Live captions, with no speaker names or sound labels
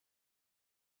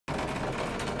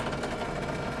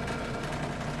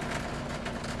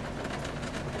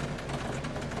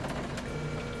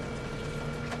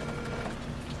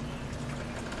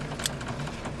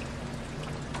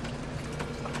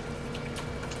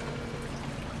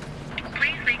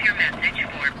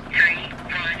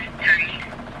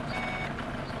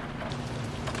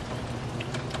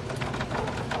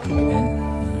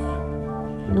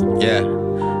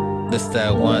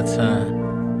that one time.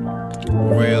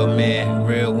 Real men,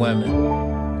 real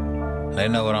women. They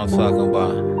know what I'm talking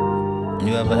about.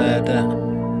 You ever had that?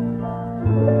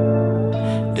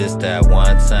 This that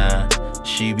one time.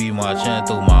 She be marching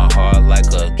through my heart like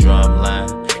a drum line.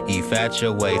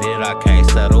 Infatuated, I can't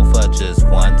settle for just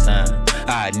one time.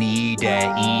 I need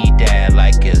that, eat that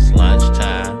like it's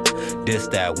lunchtime. This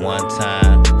that one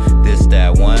time. This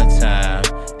that one time.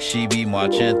 She be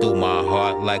marching through my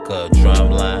heart like a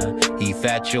drum line.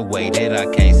 Infatuated, I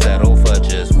can't settle for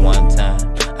just one time.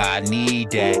 I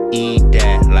need that, eat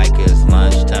that like it's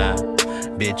lunchtime.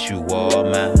 Bitch, you all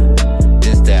mine.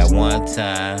 This that one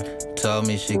time. Told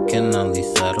me she can only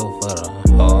settle for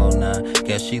the whole nine.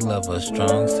 Guess she love a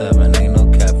strong 7, ain't no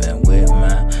capping with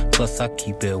mine. Plus I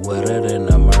keep it wetter than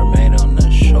a mermaid on the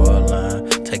shoreline.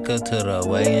 Take her to the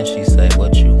way and she say,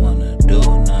 what you wanna do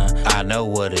now? I know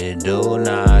what it do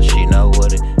now, she know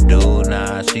what it do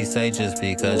now. She say just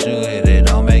because you hit it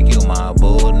don't make you my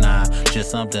boo now. Just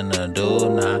something to do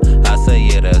now. I say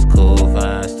yeah, that's cool,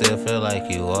 fine. Still feel like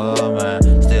you are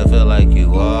mine. Still feel like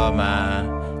you are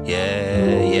mine.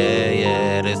 Yeah, yeah,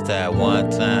 yeah, this that one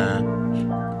time.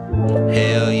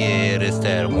 Hell yeah, this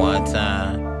that one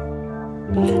time.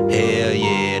 Hell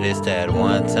yeah, this that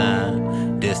one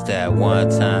time. This that one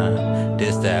time.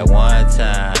 This that one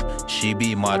time. She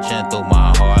be marching through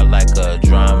my heart like a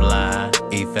drum line.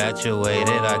 Infatuated,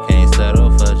 I can't settle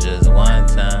for just one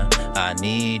time. I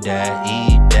need that,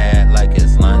 eat that like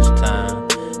it's lunchtime.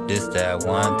 This that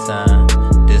one time.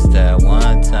 This that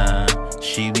one time.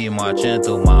 She be marching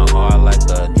through my heart like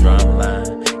a drum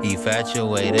line.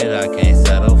 Infatuated, I can't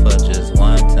settle for just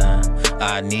one time.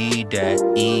 I need that,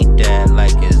 eat that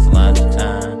like it's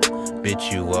lunchtime.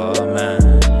 Bitch, you all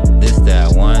mine. This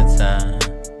that one time.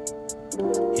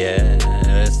 Yeah,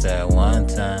 this that one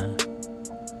time.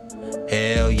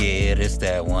 Hell yeah, this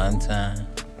that one time.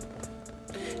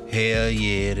 Hell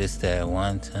yeah, this that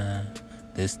one time.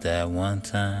 This that one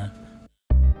time.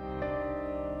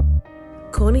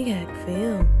 Cognac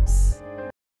Films.